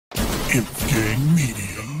Gang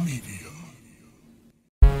Media.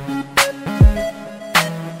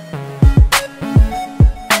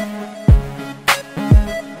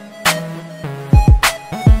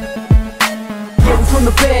 From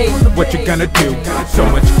the bay, what you gonna do? So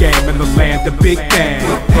much game in the land of big things.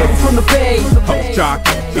 From the bay, Hoes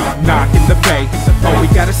jockey, knocking the bay. All we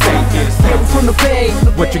gotta say is from the bay,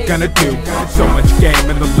 what you gonna do? So much game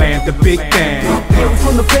in the land of big things.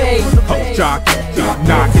 from the bay, Hoes jockey,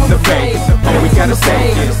 knocking the bay. All we gotta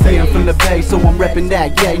say is I'm from the bay, so I'm reppin'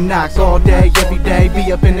 that yay knocks all day, every day.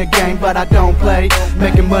 Be up in the game, but I don't play.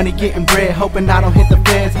 Making money, getting bread, hoping I don't hit the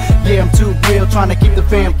feds. Yeah, I'm too real, trying to keep the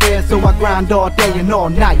fam fair. So I grind all day and all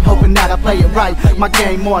night, hoping that I play it right. My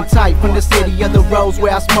game on tight, from the city of the roads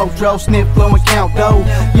where I smoke, dro, sniff, flow, and count dough.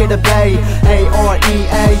 Yeah, the bay,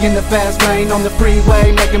 A-R-E-A, in the fast lane on the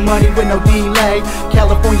freeway, making money with no delay.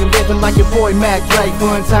 California living like your boy Mac Dre.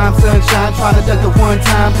 One time, sunshine, trying to duck the one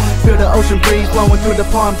time. Feel the ocean breeze blowing through the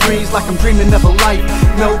palm trees like I'm dreaming of a life.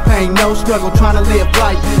 No pain, no struggle, trying to live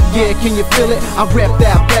right. Yeah, can you feel it? I rep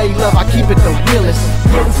that bay love, I keep it the realest.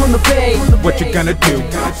 from the bay, what you gonna do?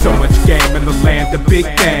 So much game in the land of big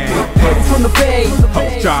things. from the bay,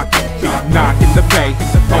 Hoes jockey, knocking the bay.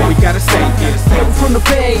 All we gotta say is from the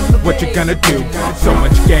bay, what you gonna do? So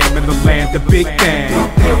much game in the land of big things.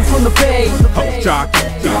 from the bay, Hoes jockey,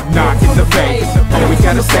 knocking the bay. All we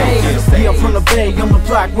gotta say is Yeah, I'm from the bay, on the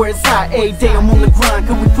block where it's hot. Every day I'm on the grind,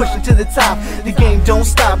 cause we pushing to the top. The game don't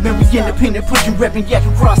stop, man, we independent, pushing, reppin', yak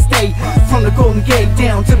across state. From the Golden Gate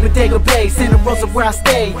down to Bodega Bay, Santa Rosa where I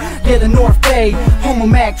stay. Yeah, the North Bay, home of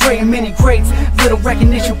Mac Dre and many greats. Little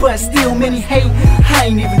recognition, but still many hate. I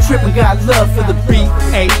ain't even tripping, got love for the beat.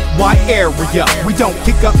 B-A-Y area. We don't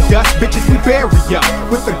kick up dust, bitches, we bury ya.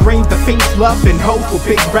 With the green, the fiends love, and hoes with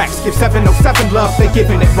big racks. Give 707 love, they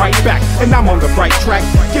giving it right back. And I'm on the right track,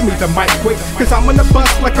 give me the mic quick, cause I'm on the bus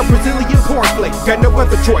like a Brazilian cornflake. Got no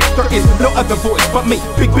other choice, there is no other voice but me,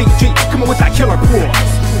 Big BG, come on with that killer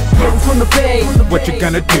voice. from the bay, What you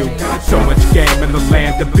gonna do? So much game in the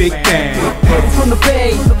land of big things. from the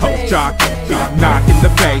bay, Hoes jockey, knocking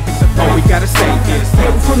the bay. All we gotta say is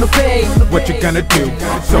from the bay, what you gonna do?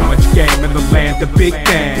 So much game in the land of big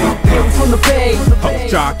things. from the bay,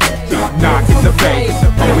 Hoes jockey, knocking the bay.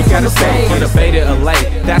 All we gotta say From the is Bay to LA,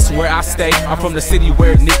 that's where I stay. I'm from the city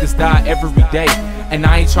where niggas die every day. And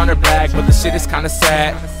I ain't tryna brag, but the shit is kinda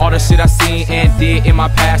sad. All the shit I seen and did in my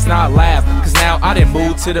past, now I laugh. Cause now I done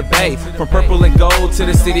moved to the Bay. From purple and gold to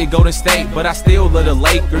the city of Golden State. But I still love the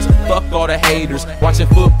Lakers, fuck all the haters. Watching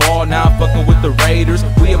football, now I'm fucking with the Raiders.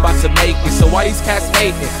 We about to make it, so why these cats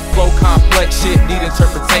hating? Flow complex shit need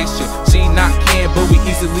interpretation. She not kin, but we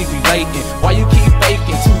easily relating. Why you keep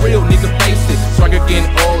faking? Too real, nigga, face it. Swagger getting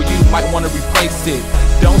old, you might wanna replace it.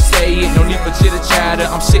 Don't say it, no need for chitter chatter.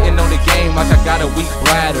 I'm shitting on the game like I got a weak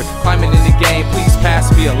bladder. Climbing in the game, please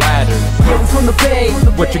pass me a ladder. from the bay,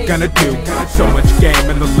 what you gonna do? So much game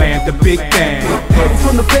in the land of big things.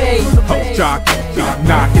 from the bay, Hoes jockey,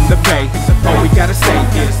 knocking the bay. All we gotta say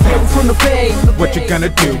is from the bay, what you gonna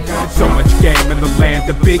do? So much game in the land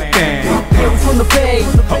of big things. from the bay,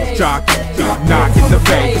 Hoes jockey, knocking the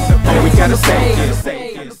bay. All we gotta say is